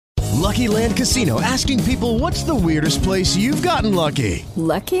Lucky Land Casino, asking people, what's the weirdest place you've gotten lucky?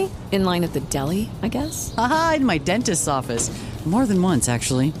 Lucky? In line at the deli, I guess? Aha, in my dentist's office. More than once,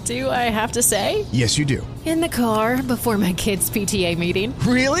 actually. Do I have to say? Yes, you do. In the car before my kids' PTA meeting.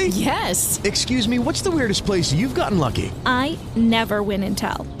 Really? Yes. Excuse me, what's the weirdest place you've gotten lucky? I never win and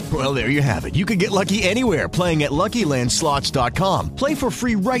tell. Well, there you have it. You can get lucky anywhere, playing at LuckyLandSlots.com. Play for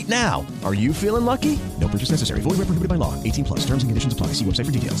free right now. Are you feeling lucky? No purchase necessary. Void where prohibited by law. 18 plus. Terms and conditions apply. See website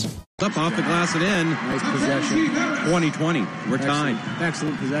for details. Up off the glass and in. Nice possession. 20-20. We're tied.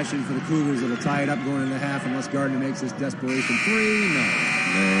 Excellent possession for the Cougars. It'll tie it up going into the half unless Gardner makes this desperation three. No.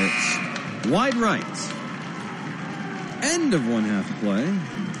 It's wide right. End of one half of play.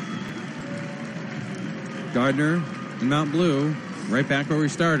 Gardner and Mount Blue right back where we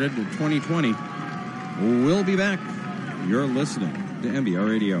started at 20-20. We'll be back. You're listening to MBR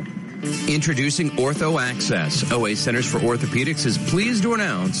Radio. Introducing Ortho Access. OA Centers for Orthopedics is pleased to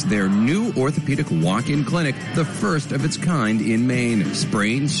announce their new orthopedic walk-in clinic, the first of its kind in Maine.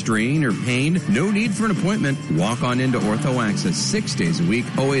 Sprain, strain, or pain? No need for an appointment. Walk on into Ortho Access 6 days a week.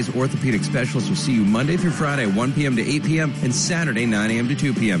 OA's orthopedic specialists will see you Monday through Friday, 1 p.m. to 8 p.m. and Saturday, 9 a.m. to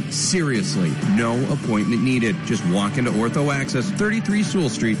 2 p.m. Seriously, no appointment needed. Just walk into Ortho Access, 33 Sewell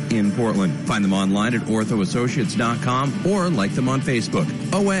Street in Portland. Find them online at orthoassociates.com or like them on Facebook.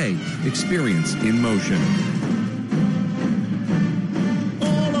 OA. Experience in motion.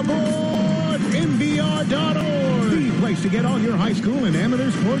 All aboard NBR.org. The place to get all your high school and amateur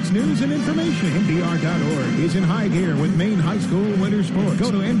sports news and information. NBR.org is in high gear with Maine high school winter sports.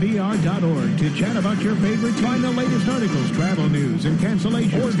 Go to NBR.org to chat about your favorites, find the latest articles, travel news, and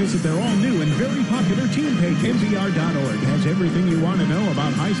cancellations, or visit their all-new and very popular team page. NBR.org has everything you want to know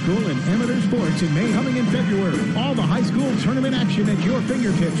about high school and amateur sports in May. Coming in February, all the high school tournament action at your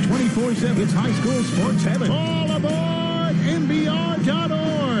fingertips 24/7. It's high school sports heaven. All aboard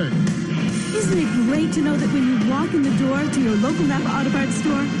NBR.org. Isn't it great to know that when you walk in the door to your local Napa Auto Parts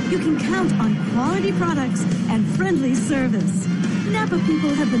store, you can count on quality products and friendly service? Napa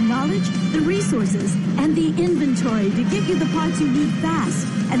people have the knowledge, the resources, and the inventory to get you the parts you need fast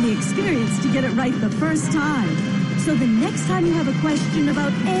and the experience to get it right the first time. So the next time you have a question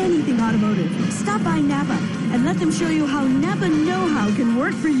about anything automotive, stop by Napa and let them show you how Napa know-how can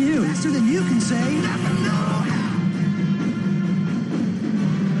work for you. Faster than you can say Napa know-how.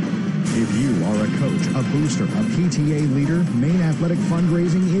 If you are a coach, a booster, a PTA leader, Maine Athletic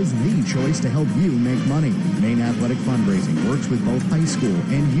Fundraising is the choice to help you make money. Maine Athletic Fundraising works with both high school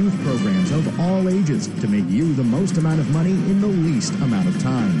and youth programs of all ages to make you the most amount of money in the least amount of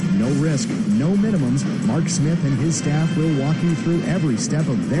time. No risk, no minimums. Mark Smith and his staff will walk you through every step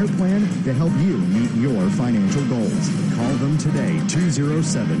of their plan to help you meet your financial goals. Call them today,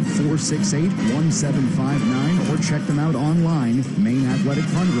 207-468-1759, or check them out online,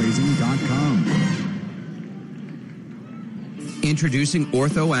 MaineAthleticFundraising.com. Introducing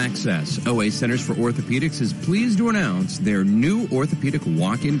Ortho Access. OA Centers for Orthopedics is pleased to announce their new orthopedic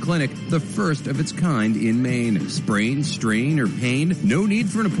walk-in clinic, the first of its kind in Maine. Sprain, strain, or pain? No need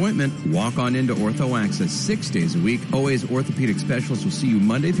for an appointment. Walk on into Ortho Access 6 days a week. OA's orthopedic specialists will see you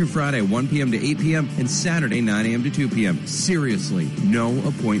Monday through Friday, 1 p.m. to 8 p.m. and Saturday, 9 a.m. to 2 p.m. Seriously, no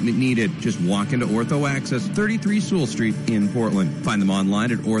appointment needed. Just walk into Ortho Access, 33 Sewell Street in Portland. Find them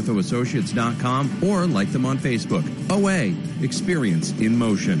online at orthoassociates.com or like them on Facebook. OA. Experience in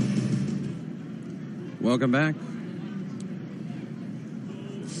motion. Welcome back.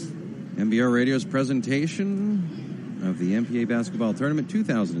 MBR Radio's presentation of the MPA Basketball Tournament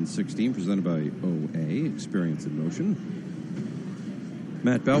 2016 presented by OA, Experience in Motion.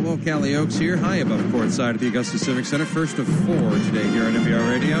 Matt Belwell, Callie Oaks here, high above courtside at the Augusta Civic Center. First of 4 today here on MBR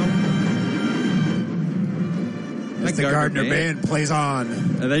Radio. As the Gardner Band plays on.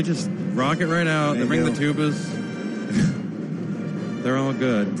 And they just rock it right out. They bring the tubas. They're all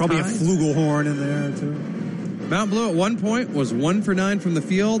good. Probably a flugelhorn in there, too. Mount Blue at one point was 1 for 9 from the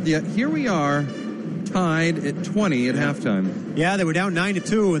field, yet here we are, tied at 20 at halftime. Yeah, they were down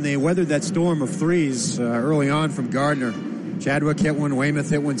 9-2, and they weathered that storm of threes early on from Gardner. Chadwick hit one,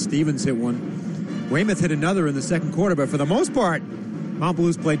 Weymouth hit one, Stevens hit one. Weymouth hit another in the second quarter, but for the most part, Mount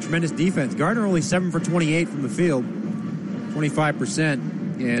Blue's played tremendous defense. Gardner only 7 for 28 from the field, 25%.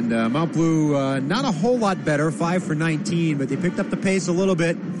 And Mount Blue, not a whole lot better, 5 for 19, but they picked up the pace a little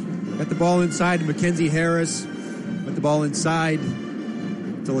bit. Got the ball inside to Mackenzie Harris. Got the ball inside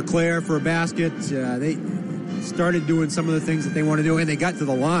to LeClaire for a basket. They started doing some of the things that they want to do, and they got to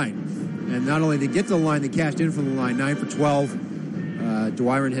the line. And not only did they get to the line, they cashed in from the line, 9 for 12.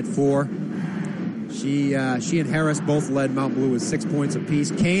 Dwyron had 4. She and Harris both led Mount Blue with 6 points apiece.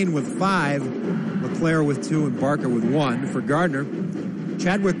 Kane with 5, LeClaire with 2, and Barker with 1. For Gardner,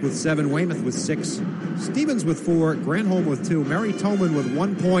 Chadwick with 7, Weymouth with 6, Stevens with 4, Granholm with 2, Mary Toman with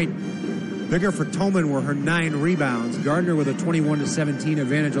 1 point. Bigger for Toman were her 9 rebounds. Gardner with a 21-17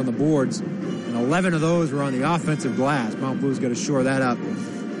 advantage on the boards, and 11 of those were on the offensive glass. Mount Blue's got to shore that up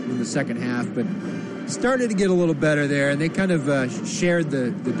in the second half, but started to get a little better there, and they kind of shared the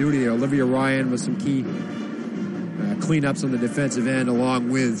duty there. Olivia Ryan with some key cleanups on the defensive end, along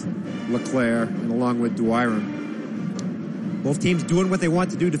with LeClaire and along with Dwyram. Both teams doing what they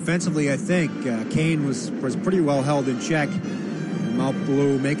want to do defensively, I think. Kane was pretty well held in check. And Mount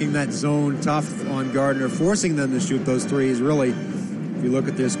Blue making that zone tough on Gardner, forcing them to shoot those threes. Really, if you look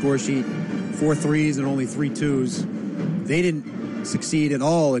at their score sheet, 4 threes and only 3 twos. They didn't succeed at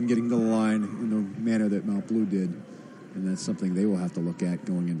all in getting to the line in the manner that Mount Blue did. And that's something they will have to look at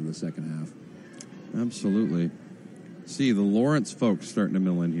going into the second half. Absolutely. See, the Lawrence folks starting to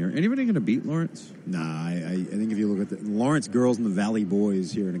mill in here. Anybody going to beat Lawrence? Nah, I think if you look at the Lawrence girls and the Valley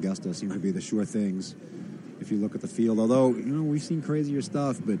boys here in Augusta seem to be the sure things if you look at the field. Although, we've seen crazier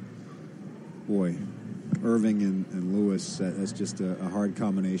stuff, but boy, Irving and Lewis, that's just a hard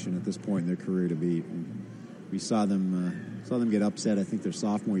combination at this point in their career to beat. And we saw them get upset, I think, their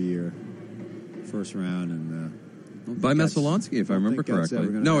sophomore year, first round, and by Messalonskee, if I remember correctly.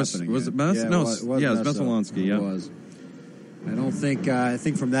 No, was it Mess? Yeah, no, it was Messalonskee. Yeah, it was. I don't think. I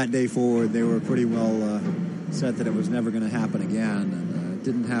think from that day forward, they were pretty well set that it was never going to happen again, and it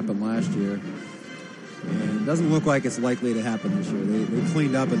didn't happen last year. And it doesn't look like it's likely to happen this year. They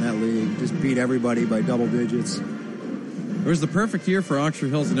cleaned up in that league, just beat everybody by double digits. It was the perfect year for Oxford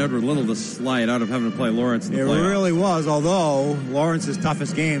Hills and Edward Little to slide out of having to play Lawrence in the playoffs. It really was, although Lawrence's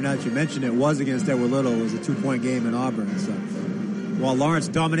toughest game, now that you mentioned it, was against Edward Little. It was a 2-point game in Auburn. So while Lawrence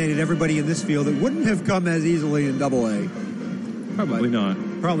dominated everybody in this field, it wouldn't have come as easily in AA. Probably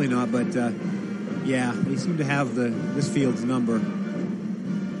not, but yeah, they seem to have this field's number.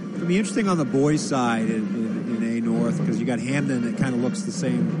 It'll be interesting on the boys' side in A North, because you got Hamden that kind of looks the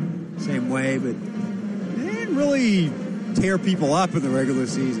same way, but they didn't really tear people up in the regular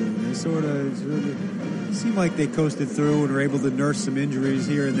season. They sort of seemed like they coasted through and were able to nurse some injuries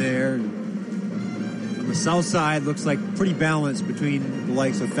here and there. And on the south side, looks like pretty balanced between the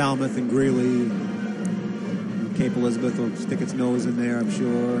likes of Falmouth and Greeley. Cape Elizabeth will stick its nose in there, I'm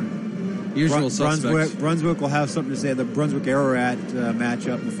sure. Usual suspects. Brunswick will have something to say. The Brunswick-Ararat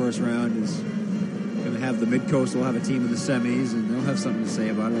matchup in the first round is going to have the Mid-Coast will have a team in the semis, and they'll have something to say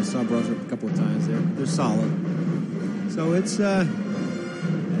about it. I saw Brunswick a couple of times there. They're solid. So it's, I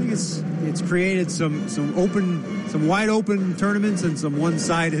think it's created some wide open tournaments and some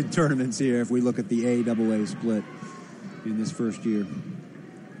one-sided tournaments here if we look at the AAA split in this first year.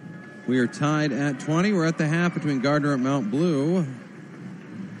 We are tied at 20. We're at the half between Gardner and Mount Blue.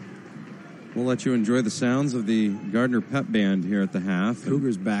 We'll let you enjoy the sounds of the Gardner Pep Band here at the half.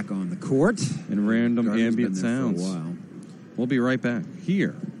 Cougars back on the court. And random Gardner's ambient been there sounds. for a while. We'll be right back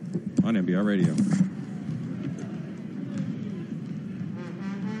here on MBR Radio.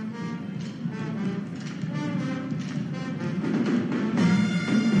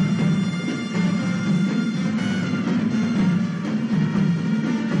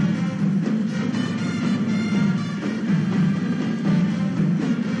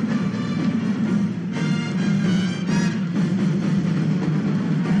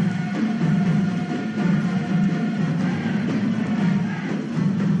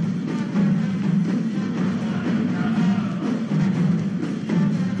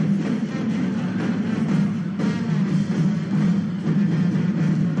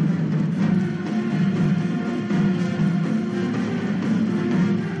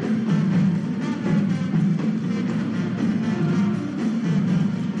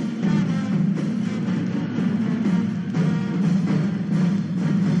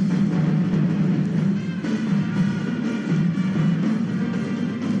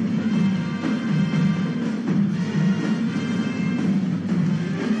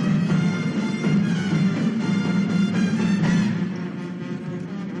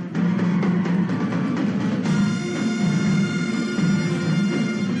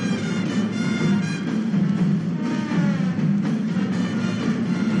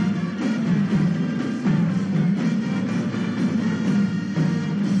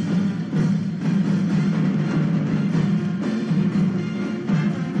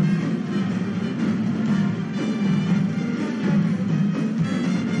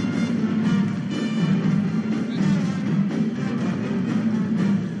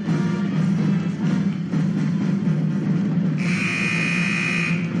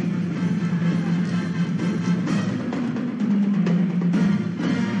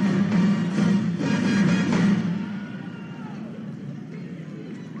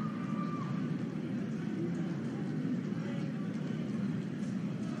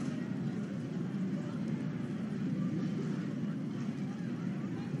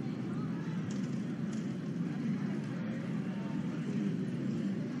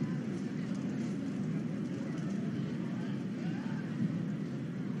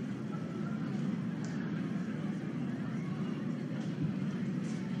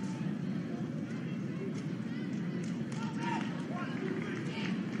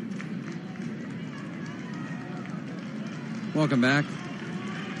 Welcome back.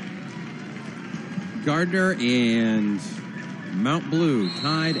 Gardner and Mount Blue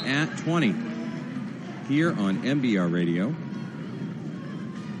tied at 20 here on MBR Radio.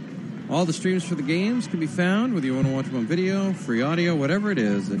 All the streams for the games can be found, whether you want to watch them on video, free audio, whatever it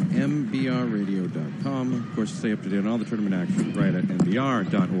is, at mbrradio.com. Of course, stay up to date on all the tournament action right at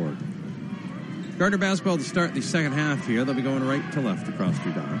mbr.org. Gardner basketball to start the second half here. They'll be going right to left across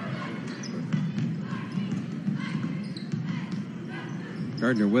your dial.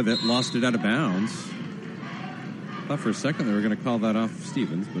 Gardner with it, lost it out of bounds. Thought for a second they were going to call that off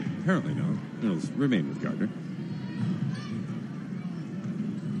Stevens, but apparently no. It'll remain with Gardner.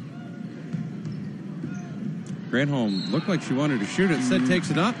 Granholm looked like she wanted to shoot it. Said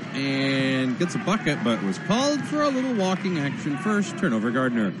takes it up and gets a bucket, but was called for a little walking action first. Turnover,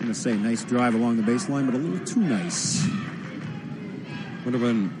 Gardner. I'm going to say nice drive along the baseline, but a little too nice. Would have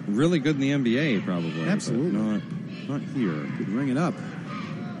been really good in the NBA, probably. Absolutely. Not here. Could ring it up.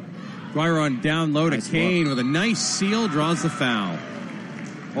 Dwyron down low to Nice Kane look. with a nice seal, draws the foul.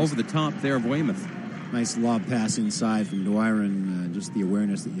 Over the top there of Weymouth. Nice lob pass inside from Dwyron. Just the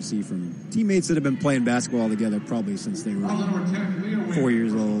awareness that you see from teammates that have been playing basketball together probably since they were 4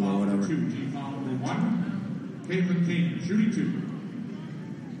 years old or whatever. Caitlin Kane, shooting 2.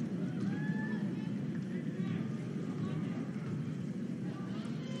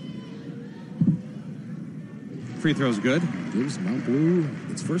 Free throw's good. Gives Mount Blue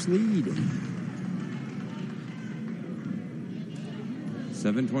its first lead.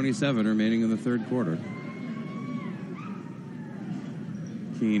 7:27 remaining in the third quarter.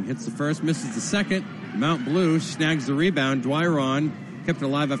 Keene hits the first, misses the second. Mount Blue snags the rebound. Dwyron kept it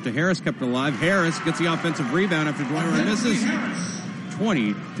alive after Harris kept it alive. Harris gets the offensive rebound after Dwyron misses.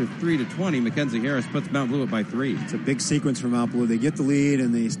 20-20. Mackenzie Harris puts Mount Blue up by 3. It's a big sequence for Mount Blue. They get the lead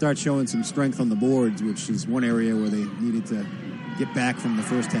and they start showing some strength on the boards, which is one area where they needed to get back from the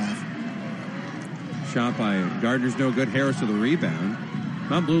first half. Shot by Gardner's no good. Harris with a rebound.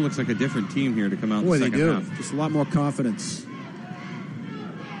 Mount Blue looks like a different team here to come out in the second half. Just a lot more confidence.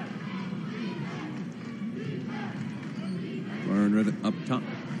 Warren with it up top.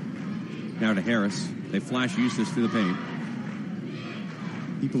 Now to Harris. They flash Eustace through the paint.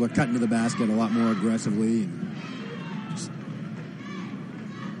 People are cutting to the basket a lot more aggressively. And just,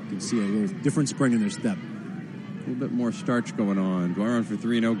 you can see a little different spring in their step. A little bit more starch going on. Dwyron for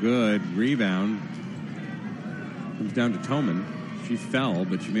 3, no good. Rebound. Comes down to Toman. She fell,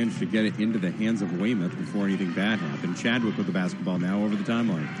 but she managed to get it into the hands of Weymouth before anything bad happened. Chadwick with the basketball now over the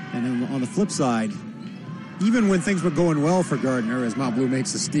timeline. And then on the flip side, even when things were going well for Gardner, as Mount Blue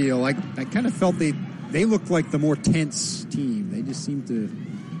makes the steal, I kind of felt they looked like the more tense team. They just seemed to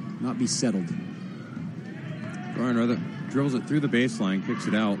not be settled. Gardner drills it through the baseline, kicks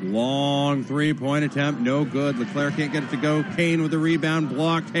it out. Long three-point attempt, no good. Leclerc can't get it to go. Kane with the rebound,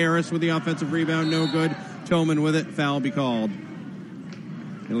 blocked. Harris with the offensive rebound, no good. Toman with it, foul be called.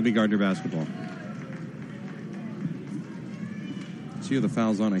 It'll be Gardner basketball. See who the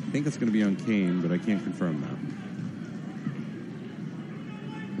foul's on. I think it's going to be on Kane, but I can't confirm that.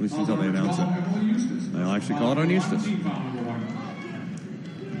 At least until they announce it. They'll actually call it on Eustace.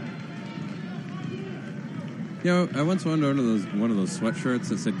 You know, I once went under one of those sweatshirts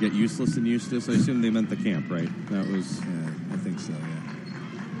that said "Get Useless in Eustace." I assume they meant the camp, right? That was. Yeah, I think so.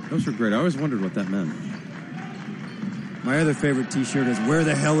 Yeah. Those were great. I always wondered what that meant. My other favorite T-shirt is "Where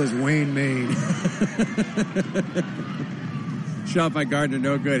the hell is Wayne Maine?" Shot by Gardner,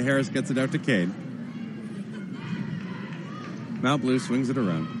 no good. Harris gets it out to Kane. Mount Blue swings it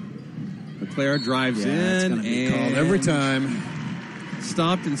around. Leclerc drives in. It's going to be called every time.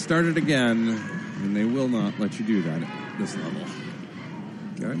 Stopped and started again, and they will not let you do that at this level.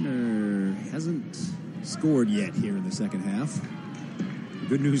 Gardner hasn't scored yet here in the second half. The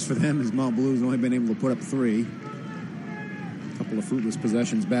good news for them is Mount Blue's only been able to put up 3. A couple of fruitless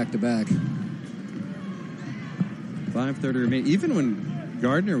possessions back to back. 5:30 remaining. Even when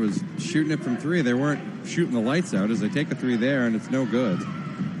Gardner was shooting it from 3, they weren't shooting the lights out as they take a 3 there, and it's no good.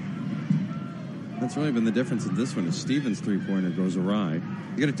 That's really been the difference in this one is Stevens' three-pointer goes awry.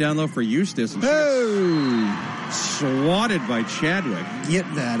 You get it down low for Eustace. And swatted by Chadwick. Get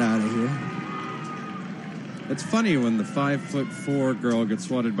that out of here. It's funny when the 5'4" girl gets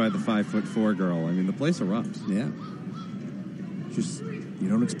swatted by the 5'4" girl. I mean, the place erupts. Yeah. Just, you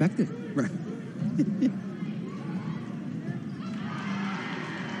don't expect it. Right.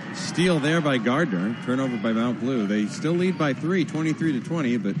 Steal there by Gardner. Turnover by Mount Blue. They still lead by 3,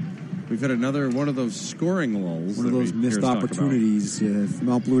 23-20, but we've had another one of those scoring lulls. One of those missed opportunities. If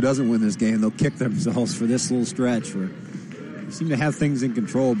Mount Blue doesn't win this game, they'll kick themselves for this little stretch. For seemed to have things in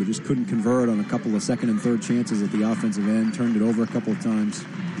control, but just couldn't convert on a couple of second and third chances at the offensive end. Turned it over a couple of times.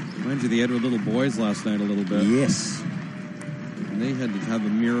 Mind you, they had with little boys last night a little bit. Yes. And they had to have a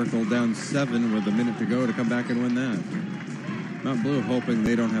miracle down 7 with a minute to go to come back and win that. Mount Blue hoping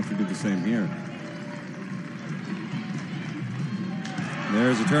they don't have to do the same here.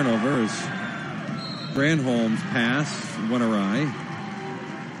 There's a turnover as Granholm's pass went awry.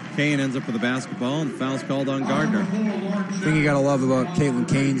 Kane ends up with the basketball, and foul's called on Gardner. The thing you got to love about Caitlin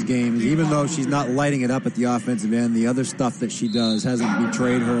Kane's game is even though she's not lighting it up at the offensive end, the other stuff that she does hasn't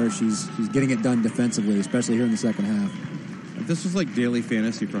betrayed her. She's getting it done defensively, especially here in the second half. If this was like daily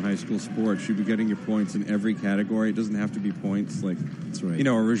fantasy for high school sports, you'd be getting your points in every category. It doesn't have to be points. Like, that's right. You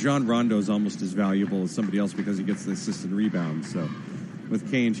know, Rajon Rondo is almost as valuable as somebody else because he gets the assist and rebound. So with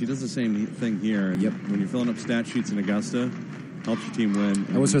Kane, she does the same thing here. And when you're filling up stat sheets in Augusta, helps your team win.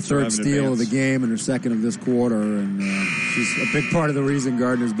 That was her third steal of the game and her second of this quarter, and she's a big part of the reason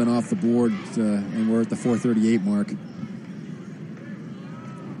Gardner's been off the board, and we're at the 4:38 mark.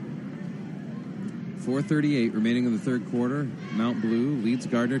 4:38 remaining in the third quarter. Mount Blue leads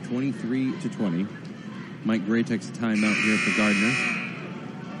Gardner 23-20. Mike Gray takes a timeout here for Gardner.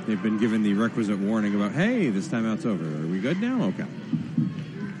 They've been given the requisite warning about, hey, this timeout's over. Are we good now? Okay.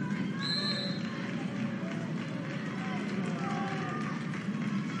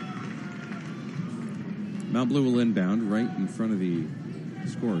 Mount Blue will inbound right in front of the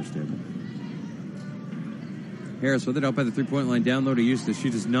scorer's table. Harris with it out by the three-point line, down low to Eustace. She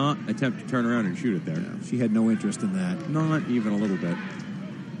does not attempt to turn around and shoot it there. Yeah, she had no interest in that. Not even a little bit.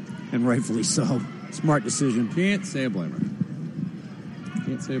 And rightfully so. Smart decision. Can't say I blame her.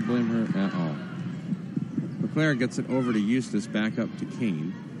 Can't say I blame her at all. LeClaire gets it over to Eustace, back up to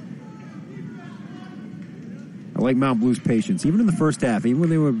Kane. I like Mount Blue's patience. Even in the first half, even when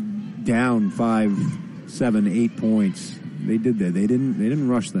they were down 5, 7, 8 points, they did that. They didn't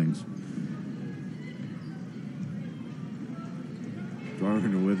rush things.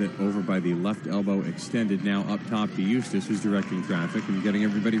 Gardner with it over by the left elbow, extended now up top to Eustace, who's directing traffic and getting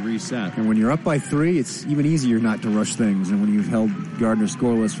everybody reset. And when you're up by 3, it's even easier not to rush things than when you've held Gardner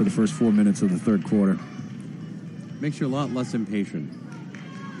scoreless for the first 4 minutes of the third quarter. Makes you a lot less impatient.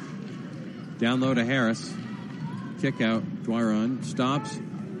 Down low to Harris. Kick out. Dwyron stops.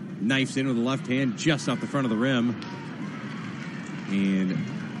 Knifes in with the left hand just off the front of the rim. And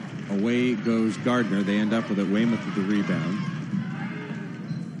away goes Gardner. They end up with it. Weymouth with the rebound.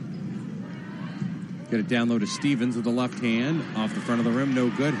 Get it down low to Stevens with the left hand. Off the front of the rim. No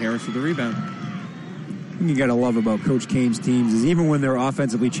good. Harris with the rebound. What you got to love about Coach Kane's teams is even when they're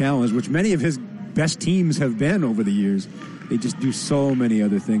offensively challenged, which many of his best teams have been over the years, they just do so many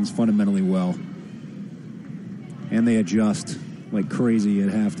other things fundamentally well. And they adjust like crazy at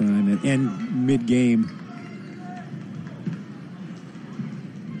halftime and mid-game.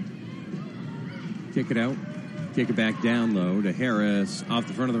 Kick it out. Kick it back down low to Harris. Off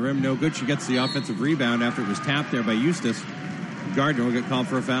the front of the rim. No good. She gets the offensive rebound after it was tapped there by Eustace. Gardner will get called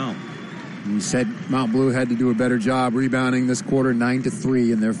for a foul. We said Mount Blue had to do a better job rebounding this quarter,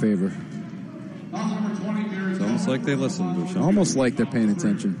 9-3 in their favor. It's almost like they listened or something. Almost like they're paying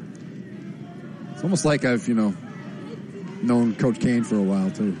attention. It's almost like I've, known Coach Kane for a while,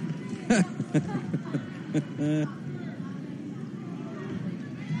 too.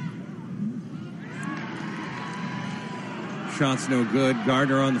 Shot's no good.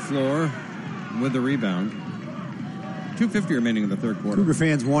 Gardner on the floor with the rebound. 2:50 remaining in the third quarter. Cougar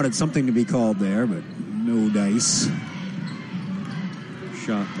fans wanted something to be called there, but no dice.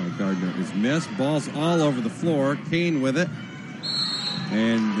 Shot by Gardner is missed. Ball's all over the floor. Kane with it.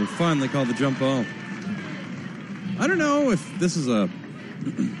 And they finally called the jump ball. I don't know if this is a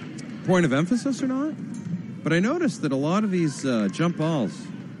point of emphasis or not, but I noticed that a lot of these jump balls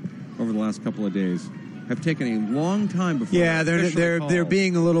over the last couple of days have taken a long time before. Yeah, they're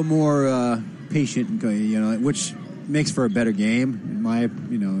being a little more patient, which makes for a better game.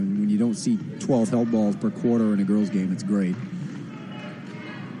 When you don't see 12 held balls per quarter in a girls' game, it's great.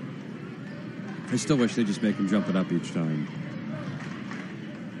 I still wish they just make them jump it up each time.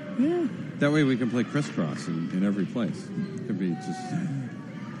 Yeah. That way we can play crisscross in every place. Could be just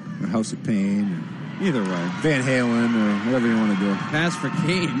or House of Pain. Or either way. Van Halen or whatever you want to do. Pass for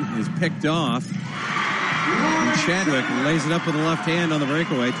Kane is picked off. And Chadwick lays it up with the left hand on the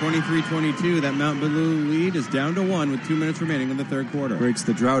breakaway. 23-22. That Mount Blue lead is down to 1 with 2 minutes remaining in the third quarter. Breaks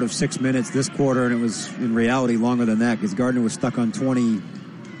the drought of 6 minutes this quarter, and it was in reality longer than that because Gardner was stuck on 20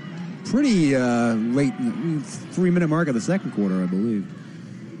 pretty late, 3-minute mark of the second quarter, I believe.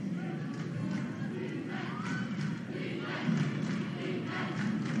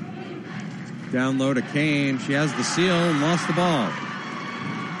 Down low to Kane. She has the seal and lost the ball.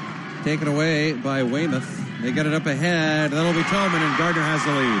 Taken away by Weymouth. They get it up ahead. That'll be Tolman, and Gardner has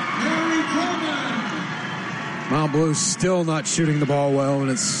the lead. Mount Blue's still not shooting the ball well, and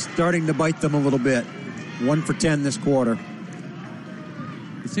it's starting to bite them a little bit. 1 for 10 this quarter.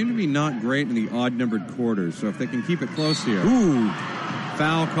 They seem to be not great in the odd-numbered quarters, so if they can keep it close here. Ooh.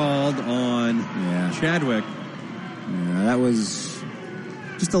 Foul called on Chadwick. Yeah, that was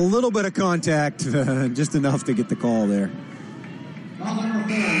just a little bit of contact, just enough to get the call there.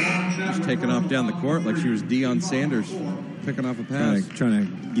 Just taking off down the court like she was Deion Sanders picking off a pass. Trying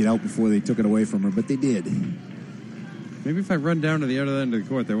to get out before they took it away from her, but they did. Maybe if I run down to the other end of the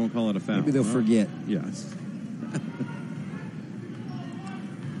court, they won't call it a foul. Maybe they'll forget. Yes.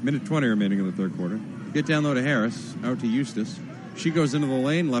 Minute 20 remaining in the third quarter. Get down low to Harris, out to Eustace. She goes into the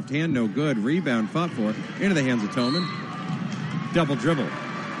lane, left hand, no good. Rebound, fought for it. Into the hands of Tolman. Double dribble.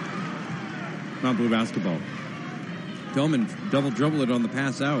 Mount Blue basketball. Tolman double dribble it on the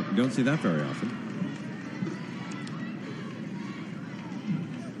pass out. You don't see that very often.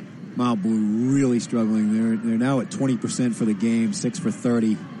 Mount Blue really struggling. They're now at 20% for the game, 6 for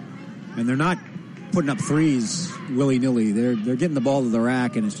 30. And they're not putting up threes willy-nilly. They're getting the ball to the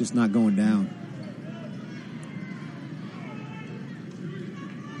rack, and it's just not going down.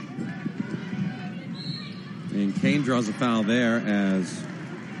 And Kane draws a foul there as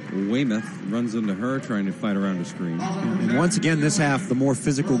Weymouth runs into her, trying to fight around a screen. And once again, this half, the more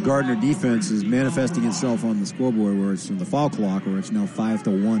physical Gardner defense is manifesting itself on the scoreboard, where it's in the foul clock, where it's now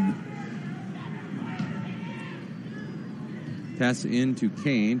 5-1. Pass in to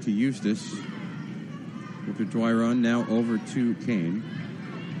Kane, to Eustace. To Dwyron, now over to Kane.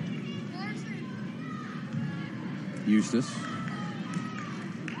 Eustace.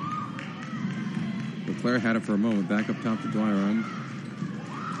 Leclerc had it for a moment. Back up top to Dwyron.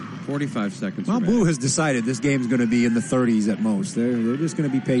 45 seconds. Mount Blue has decided this game's going to be in the 30s at most. They're just going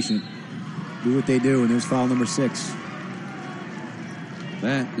to be patient. Do what they do, and there's foul number 6.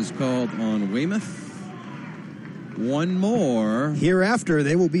 That is called on Weymouth. One more. Hereafter,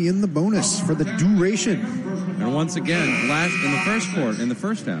 they will be in the bonus for the duration. And once again, last in the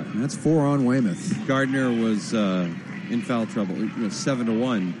first half. That's 4 on Weymouth. Gardner was in foul trouble.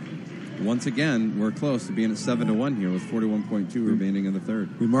 7-1. Once again, we're close to being at 7-1 here with 41.2 remaining in the third.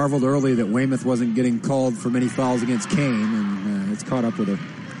 We marveled early that Weymouth wasn't getting called for many fouls against Kane, and it's caught up with her.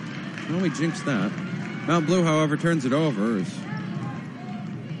 Well, we jinxed that. Mount Blue, however, turns it over as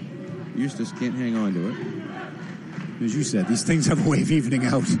Eustace can't hang on to it. As you said, these things have a way of evening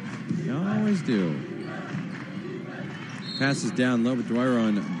out. They always do. Passes down low, but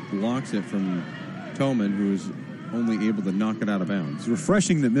Dwyron blocks it from Tolman, who's only able to knock it out of bounds. It's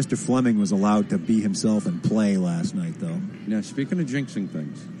refreshing that Mr. Fleming was allowed to be himself and play last night, though. Now, speaking of jinxing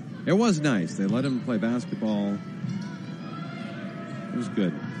things, it was nice. They let him play basketball. It was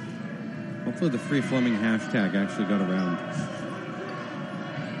good. Hopefully the Free Fleming hashtag actually got around.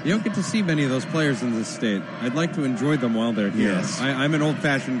 You don't get to see many of those players in this state. I'd like to enjoy them while they're here. Yes. I'm an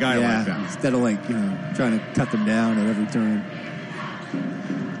old-fashioned guy like that. Instead of trying to cut them down at every turn.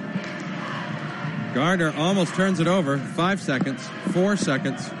 Gardner almost turns it over. 5 seconds. 4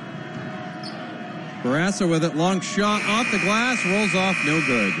 seconds. Barassa with it. Long shot off the glass. Rolls off. No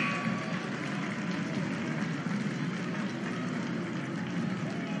good.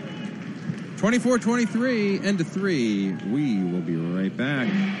 (24-23) end to 3. We will be right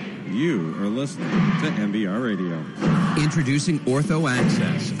back. You are listening to MBR Radio. Introducing Ortho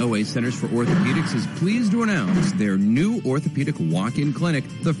Access. OA Centers for Orthopedics is pleased to announce their new orthopedic walk-in clinic,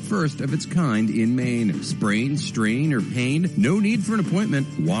 the first of its kind in Maine. Sprain, strain, or pain? No need for an appointment.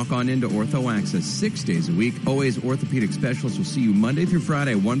 Walk on into Ortho Access 6 days a week. OA's orthopedic specialists will see you Monday through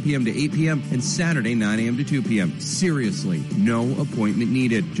Friday, 1 p.m. to 8 p.m. and Saturday, 9 a.m. to 2 p.m. Seriously, no appointment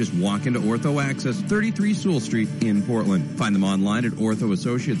needed. Just walk into Ortho Access, 33 Sewell Street in Portland. Find them online at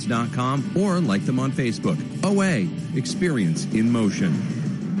orthoassociates.com or like them on Facebook. OA, experience in motion.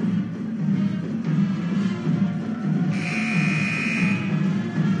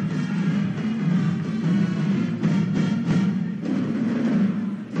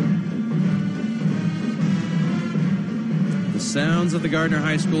 The sounds of the Gardner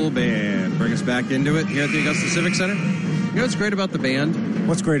High School Band bring us back into it here at the Augusta Civic Center. You know what's great about the band?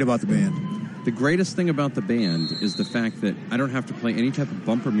 What's great about the band? The greatest thing about the band is the fact that I don't have to play any type of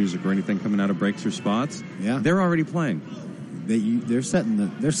bumper music or anything coming out of breaks or spots. Yeah, they're already playing. They're setting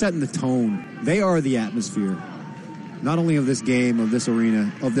the tone. They are the atmosphere, not only of this game, of this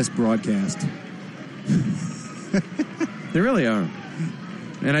arena, of this broadcast. They really are,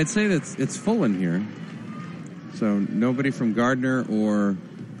 and I'd say that it's full in here. So nobody from Gardner or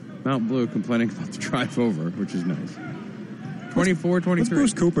Mount Blue complaining about the drive over, which is nice. 24-23. What's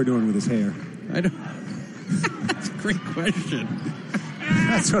Bruce Cooper doing with his hair? I don't. That's a great question.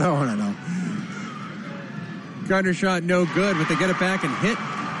 That's what I want to know. Gardner shot no good, but they get it back and hit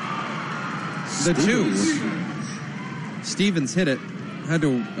the two. Stevens hit it. I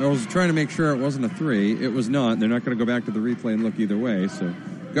was trying to make sure it wasn't a three. It was not. They're not going to go back to the replay and look either way. So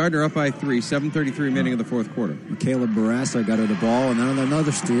Gardner up by 3, 7:33 remaining in the fourth quarter. Caleb Barassa got her the ball, and then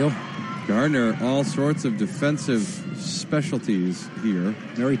another steal. Gardner, all sorts of defensive specialties here.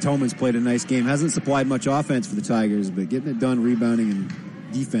 Mary Tolman's played a nice game. Hasn't supplied much offense for the Tigers, but getting it done rebounding and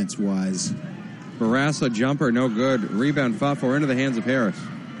defense-wise. Barassa jumper, no good. Rebound fought for into the hands of Harris.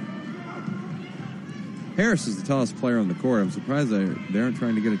 Harris is the tallest player on the court. I'm surprised they aren't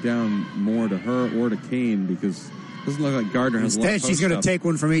trying to get it down more to her or to Kane because it doesn't look like Gardner has a lot of Instead, she's going to take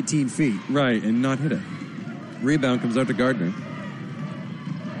one from 18 feet. Right, and not hit it. Rebound comes out to Gardner.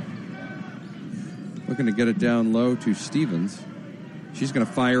 Looking to get it down low to Stevens. She's going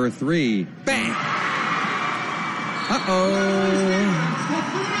to fire a three. Bang! Uh-oh!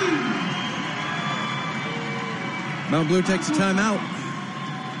 Mount Blue takes a timeout.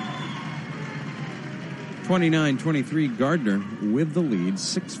 29-23 Gardner with the lead.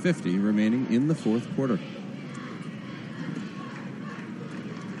 6:50 remaining in the fourth quarter.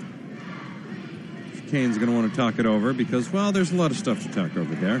 Kane's going to want to talk it over because, well, there's a lot of stuff to talk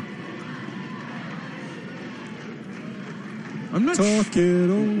over there. I'm not sure.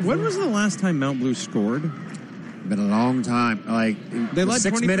 When was the last time Mount Blue scored? Been a long time. Like they led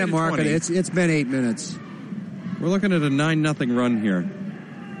 6-minute mark. It's been 8 minutes. We're looking at a 9-0 run here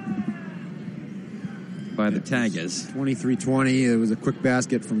by the Tigers. 23-20. There was a quick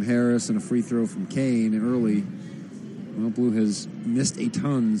basket from Harris and a free throw from Kane early. Mount Blue has missed a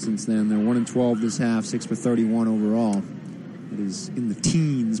ton since then. They're 1-12 this half, 6 for 31 overall. It is in the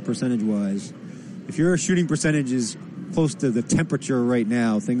teens percentage-wise. If your shooting percentage is close to the temperature right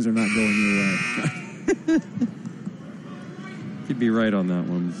now, things are not going your way. You'd be right on that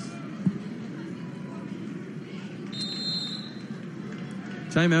one.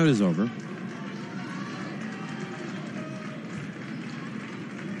 Timeout is over.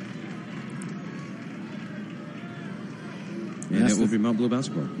 And it will be Mount Blue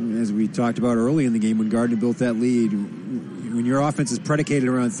basketball. As we talked about early in the game when Gardner built that lead, when your offense is predicated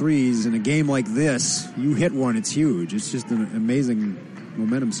around threes, in a game like this, you hit one, it's huge. It's just an amazing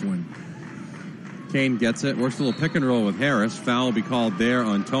momentum swing. Kane gets it, works a little pick and roll with Harris. Foul will be called there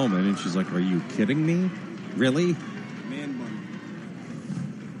on Tolman, and she's like, are you kidding me? Really? Man bun.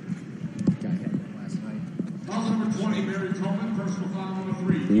 Guy had that last night. Foul number 20, Mary Tolman, personal foul number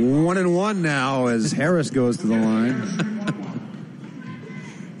 3. 1-1 now as Harris goes to the line.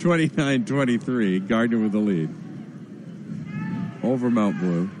 29-23, Gardner with the lead. Over Mount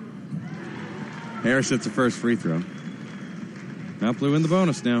Blue. Harris hits the first free throw. Mount Blue in the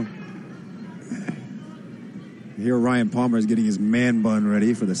bonus now. Here Ryan Palmer is getting his man bun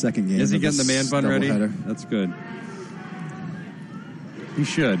ready for the second game. Is he getting the man bun ready? That's good. He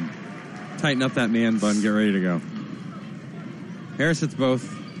should. Tighten up that man bun, get ready to go. Harris hits both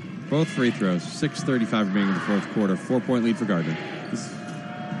free throws. 6:35 remaining in the fourth quarter. 4-point lead for Gardner.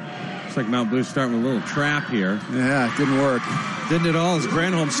 Looks like Mount Blue's starting with a little trap here. Yeah, it didn't work. Didn't at all as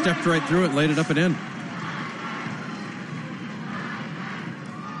Granholm stepped right through it, laid it up and in.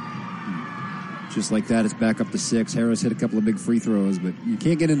 Just like that, it's back up to 6. Harris hit a couple of big free throws, but you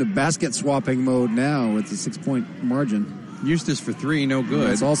can't get into basket swapping mode now with a 6-point margin. Eustace for 3, no good.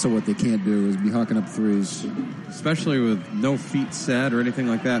 That's also what they can't do, is be hawking up threes. Especially with no feet set or anything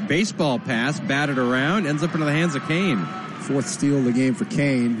like that. Baseball pass, batted around, ends up into the hands of Kane. Fourth steal of the game for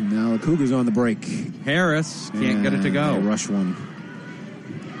Kane. Now the Cougars on the break. Harris can't get it to go. Rush one.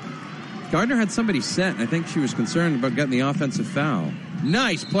 Gardner had somebody set, and I think she was concerned about getting the offensive foul.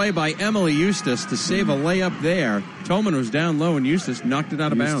 Nice play by Emily Eustace to save a layup there. Tolman was down low, and Eustace knocked it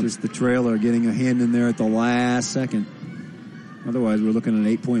out of bounds. Eustace, the trailer, getting a hand in there at the last second. Otherwise, we're looking at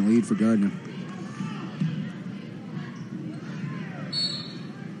an 8-point lead for Gardner.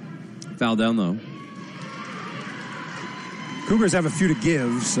 Foul down low. Cougars have a few to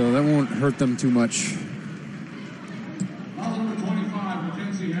give, so that won't hurt them too much. Foul number 25,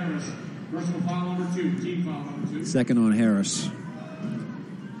 Mackenzie Harris. Personal foul number 2, team foul number 2. Second on Harris.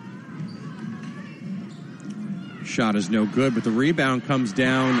 Shot is no good, but the rebound comes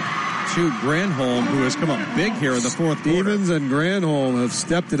down to Granholm, who has come up big here in the fourth quarter. Stevens and Granholm have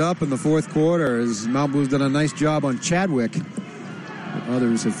stepped it up in the fourth quarter as Mount Blue's done a nice job on Chadwick.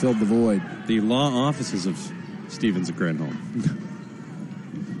 Others have filled the void. The law offices of Stevens and Granholm.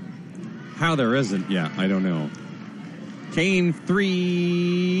 How there isn't, I don't know. Kane,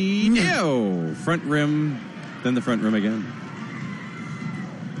 3. No. Front rim, then the front rim again.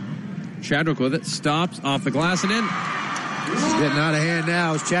 Chadwick with it. Stops off the glass and in. This is getting out of hand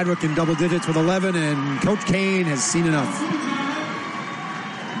now as Chadwick in double digits with 11, and Coach Kane has seen enough.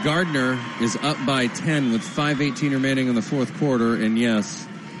 Gardner is up by 10 with 5:18 remaining in the fourth quarter, and yes,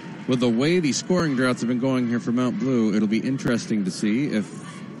 with the way these scoring droughts have been going here for Mount Blue, it'll be interesting to see if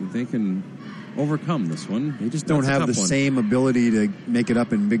they can overcome this one. They just don't have the same ability to make it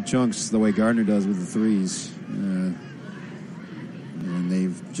up in big chunks the way Gardner does with the threes. And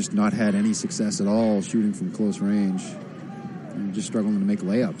they've just not had any success at all shooting from close range. They're just struggling to make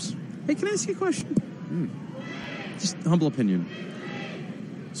layups. Hey, can I ask you a question? Just humble opinion.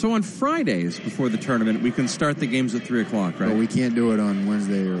 So on Fridays before the tournament, we can start the games at 3 o'clock, right? But we can't do it on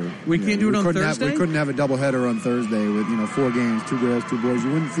Wednesday or... We can't do it on Thursday? We couldn't have a doubleheader on Thursday with, 4 games, 2 girls, 2 boys.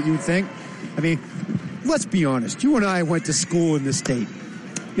 You would think? I mean, let's be honest. You and I went to school in this state.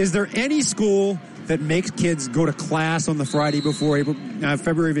 Is there any school that makes kids go to class on the Friday before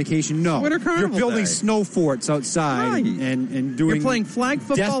February vacation? No. Winter Carnival You're building Day. snow forts outside and doing... You're playing flag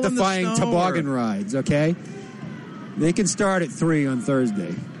football in the snow. Death-defying toboggan rides, okay? They can start at 3 on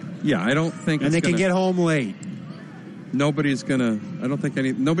Thursday. Yeah, I don't think and they can get home late. Nobody's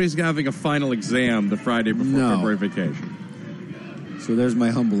having a final exam the Friday before February vacation. So there's my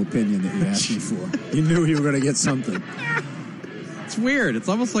humble opinion that you asked me for. You knew you were going to get something. It's weird. It's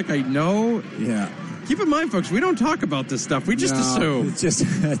almost like I know. Yeah. Keep in mind, folks, we don't talk about this stuff. We just assume. It's just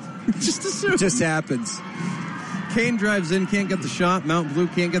assume. It just happens. Kane drives in, can't get the shot. Mount Blue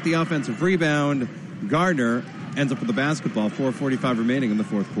can't get the offensive rebound. Gardner ends up with the basketball. 4:45 remaining in the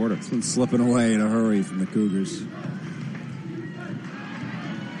fourth quarter. This one's slipping away in a hurry from the Cougars.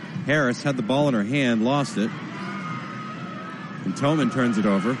 Harris had the ball in her hand, lost it. And Toman turns it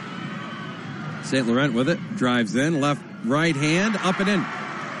over. St. Laurent with it. Drives in, left, right hand, up and in.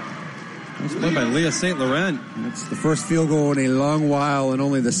 Nice play by Leah St. Laurent. That's the first field goal in a long while and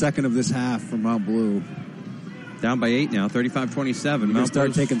only the second of this half for Mount Blue. Down by 8 now, 35-27. Mount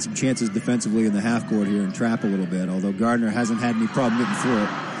start taking some chances defensively in the half court here and trap a little bit, although Gardner hasn't had any problem getting through it.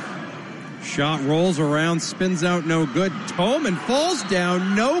 Shot rolls around, spins out, no good. Toman falls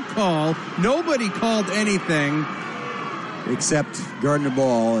down, no call. Nobody called anything. Except Gardner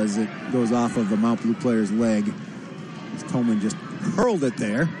ball as it goes off of the Mount Blue player's leg. As Toman just hurled it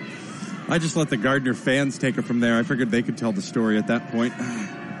there. I just let the Gardner fans take it from there. I figured they could tell the story at that point.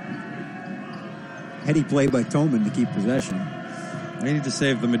 Heady play by Toman to keep possession. I need to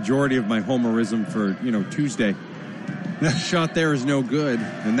save the majority of my homerism for, Tuesday. Shot there is no good,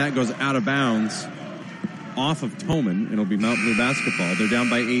 and that goes out of bounds off of Toman. It'll be Mount Blue basketball. They're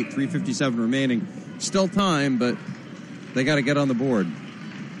down by 8, 3:57 remaining. Still time, but they got to get on the board.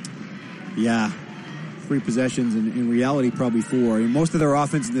 Yeah. 3 possessions, and in reality, probably 4. Most of their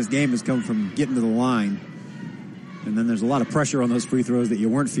offense in this game has come from getting to the line. And then there's a lot of pressure on those free throws that you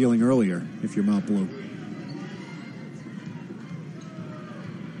weren't feeling earlier if you're Mount Blue.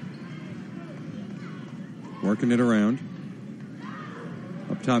 Working it around.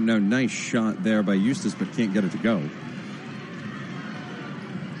 Up top now, nice shot there by Eustace, but can't get it to go.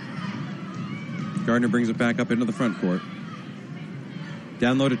 Gardner brings it back up into the front court.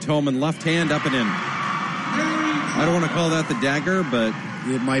 Down low to Toman, left hand, up and in. I don't want to call that the dagger, but...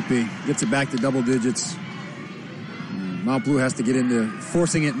 It might be. Gets it back to double digits. Mount Blue has to get into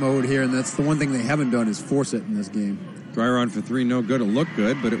forcing it mode here, and that's the one thing they haven't done is force it in this game. Dry run for 3, no good. It looked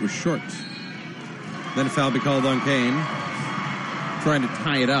good, but it was short. Then a foul be called on Kane. Trying to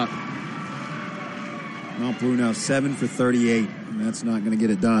tie it up. Mount Blue now 7 for 38, and that's not going to get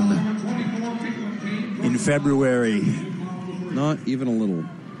it done in February. Not even a little.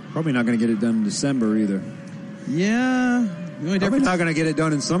 Probably not going to get it done in December either. Yeah. Probably not going to get it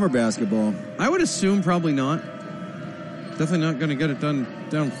done in summer basketball. I would assume probably not. Definitely not going to get it done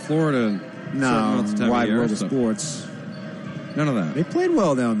down Florida. No, wide world of sports. None of that. They played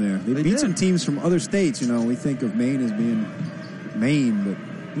well down there. They beat some teams from other states. We think of Maine as being Maine, but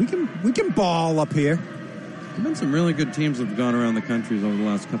we can ball up here. There have been some really good teams that have gone around the country over the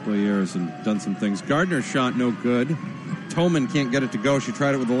last couple of years and done some things. Gardner's shot no good. Toman can't get it to go. She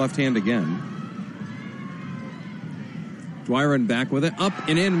tried it with the left hand again. Dwyron back with it. Up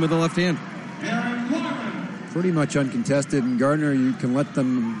and in with the left hand. Pretty much uncontested, and Gardner, you can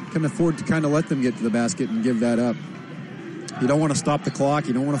afford to kind of let them get to the basket and give that up. You don't want to stop the clock.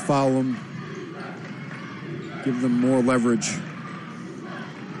 You don't want to foul them. Give them more leverage.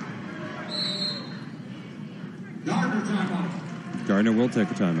 Gardner will take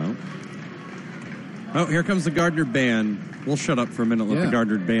a timeout. Oh, here comes the Gardner band. We'll shut up for a minute. Let the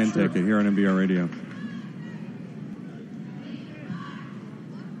Gardner band take it here on NBR Radio.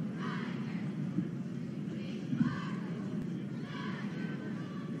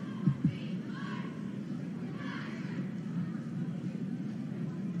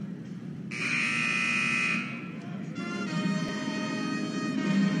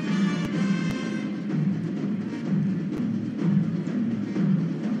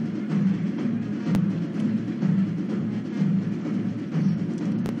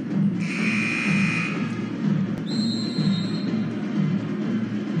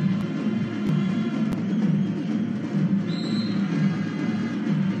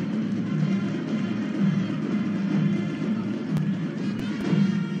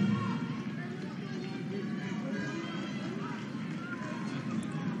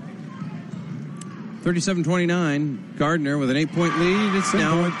 37-29. Gardner with an 8-point lead. It's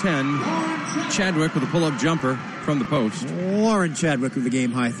now at 10. Chadwick with a pull-up jumper from the post. Lauren Chadwick with the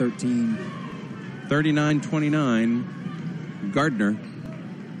game-high 13. 39-29. Gardner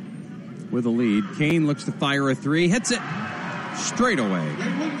with a lead. Kane looks to fire a three. Hits it straight away.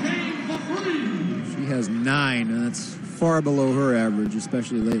 She has 9, and that's far below her average,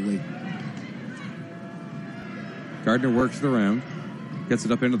 especially lately. Gardner works it around. Gets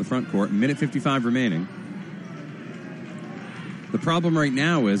it up into the front court. Minute 55 remaining. The problem right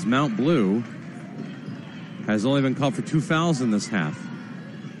now is Mount Blue has only been called for 2 fouls in this half.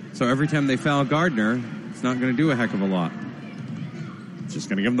 So every time they foul Gardner, it's not going to do a heck of a lot. It's just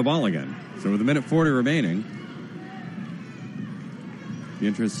going to give them the ball again. So with a minute 40 remaining, be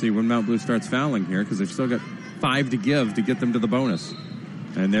interested to see when Mount Blue starts fouling here, because they've still got 5 to give to get them to the bonus.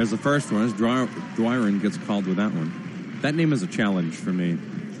 And there's the first one as Dwyron gets called with that one. That name is a challenge for me.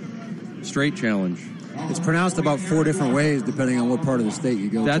 Straight challenge. It's pronounced about 4 different ways depending on what part of the state you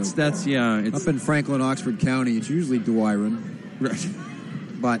go to. It's up in Franklin, Oxford County, it's usually Dwyron. Right.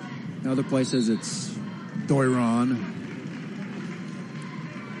 But in other places it's Doiron.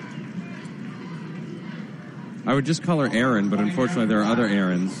 I would just call her Aaron, but unfortunately there are other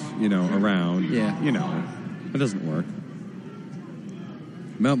Aarons, around. Yeah. It doesn't work.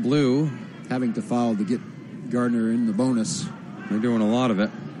 Mount Blue having to foul to get Gardner in the bonus. They're doing a lot of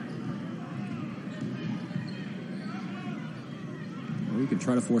it. Or you can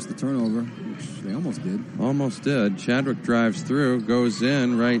try to force the turnover, which they almost did. Almost did. Chadwick drives through, goes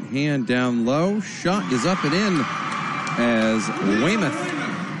in, right hand down low. Shot is up and in as Weymouth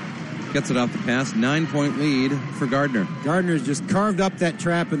gets it off the pass. 9-point lead for Gardner. Gardner's just carved up that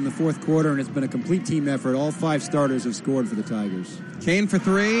trap in the fourth quarter, and it's been a complete team effort. All 5 starters have scored for the Tigers. Kane for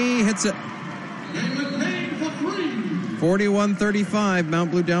 3, hits it. 41-35,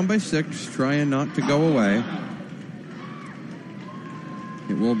 Mount Blue down by 6, trying not to go away.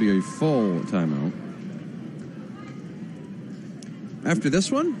 It will be a full timeout. After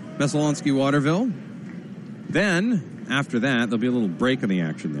this one, Messalonskee, Waterville. Then, after that, there'll be a little break in the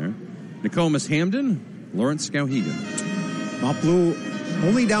action there. Nokomis, Hamden, Lawrence, Skowhegan. Mount Blue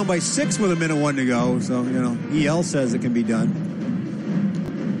only down by 6 with a minute 1 to go, so, EL says it can be done.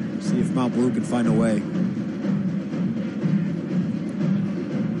 See if Mount Blue can find a way.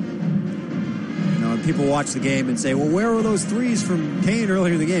 People watch the game and say, well, where were those threes from Kane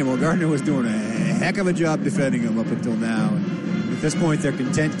earlier in the game? Well, Gardner was doing a heck of a job defending them up until now. And at this point, they're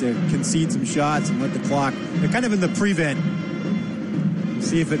content to concede some shots and let the clock. They're kind of in the prevent.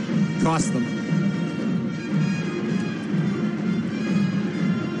 See if it costs them.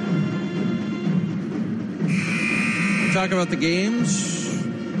 Talk about the games.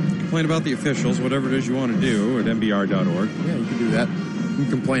 Complain about the officials, whatever it is you want to do at mbr.org. Yeah, you can do that. You can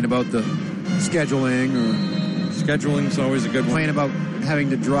complain about the scheduling, or scheduling's always a good one. Complain about having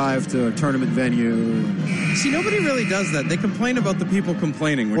to drive to a tournament venue. See, nobody really does that. They complain about the people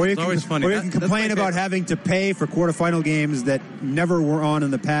complaining, which is always funny. Or you can complain about having to pay for quarterfinal games that never were on in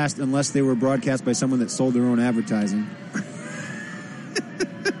the past unless they were broadcast by someone that sold their own advertising.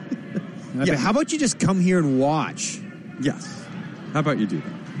 Yeah. How about you just come here and watch? Yes. How about you do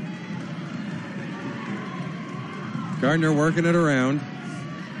that? Gardner working it around.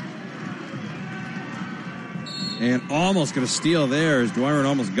 And almost going to steal there as Dwyron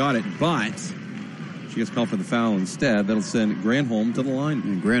almost got it, but she gets called for the foul instead. That'll send Granholm to the line.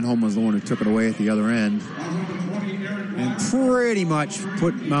 And Granholm was the one who took it away at the other end. And pretty much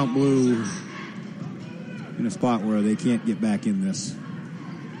put Mount Blue in a spot where they can't get back in this.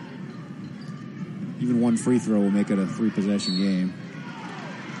 Even one free throw will make it a 3-possession game.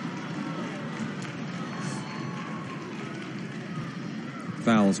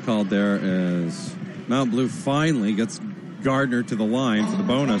 Foul is called there as Mount Blue finally gets Gardner to the line for the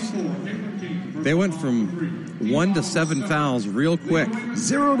bonus. They went from 1 to 7 fouls real quick.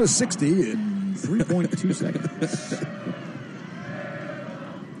 0 to 60 in 3.2 seconds.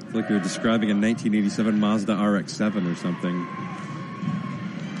 I feel like you're describing a 1987 Mazda RX-7 or something.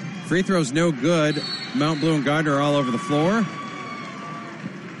 Free throw's no good. Mount Blue and Gardner are all over the floor.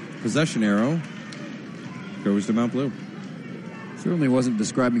 Possession arrow goes to Mount Blue. Certainly wasn't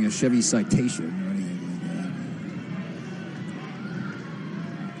describing a Chevy Citation or anything like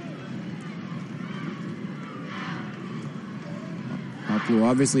that. Mount Blue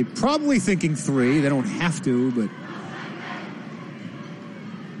obviously probably thinking 3. They don't have to, but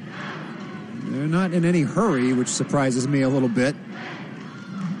they're not in any hurry, which surprises me a little bit.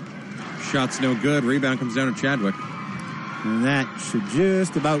 Shot's no good. Rebound comes down to Chadwick. And that should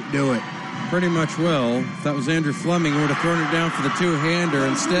just about do it. Pretty much will. If that was Andrew Fleming, who would have thrown it down for the two-hander.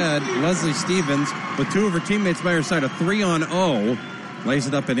 Instead, Leslie Stevens, with two of her teammates by her side, a 3-on-0, lays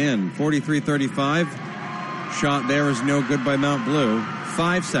it up and in. 43-35. Shot there is no good by Mount Blue.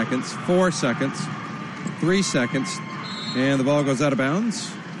 5 seconds, 4 seconds, 3 seconds, and the ball goes out of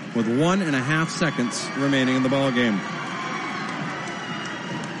bounds with 1.5 seconds remaining in the ball game.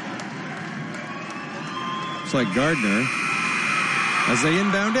 Looks like Gardner, as they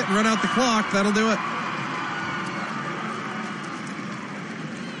inbound it and run out the clock, that'll do it.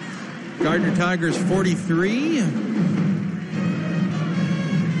 Gardner Tigers 43,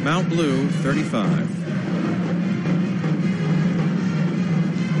 Mount Blue 35.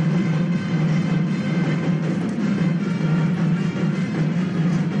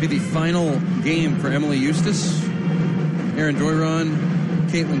 Be the final game for Emily Eustace, Erin Doiron,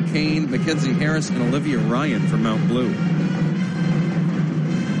 Caitlin Kane, Mackenzie Harris, and Olivia Ryan for Mount Blue.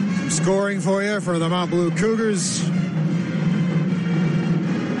 Some scoring for you for the Mount Blue Cougars.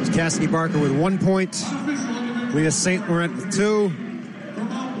 It's Cassidy Barker with 1 point, Leah St. Laurent with 2,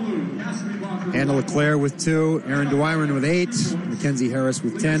 Anna LeClaire with 2, Erin Doiron with 8, Mackenzie Harris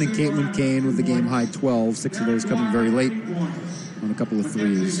with 10, and Caitlin Kane with the game-high 12. 6 of those coming very late on a couple of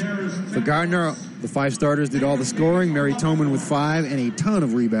threes. For Gardner, the 5 starters did all the scoring. Mary Toman with 5 and a ton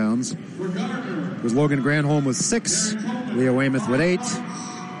of rebounds. It was Logan Granholm with 6, Leah Weymouth with 8,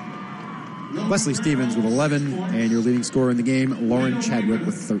 Leslie Stevens with 11, and your leading scorer in the game, Lauren Chadwick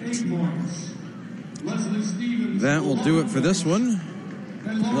with 13. That will do it for this one.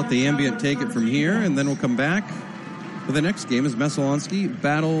 Let the ambient take it from here, and then we'll come back for the next game as Messalonskee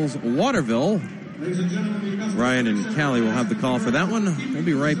battles Waterville. Ryan and Callie will have the call for that one. We'll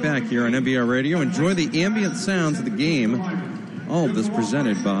be right back here on MBR Radio. Enjoy the ambient sounds of the game. All of this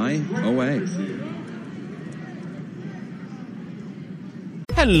presented by OA.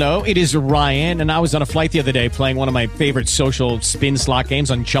 Hello, it is Ryan, and I was on a flight the other day playing one of my favorite social spin slot games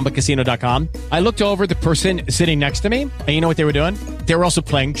on ChumbaCasino.com. I looked over at the person sitting next to me, and you know what they were doing? They were also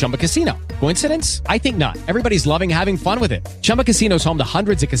playing Chumba Casino. Coincidence? I think not. Everybody's loving having fun with it. Chumba Casino is home to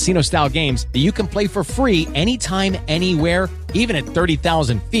hundreds of casino-style games that you can play for free anytime, anywhere, even at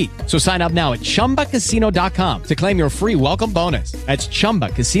 30,000 feet. So sign up now at ChumbaCasino.com to claim your free welcome bonus. That's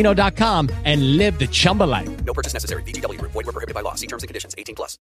ChumbaCasino.com and live the Chumba life. No purchase necessary. VGW. Void where prohibited by law. See terms and conditions. 18+.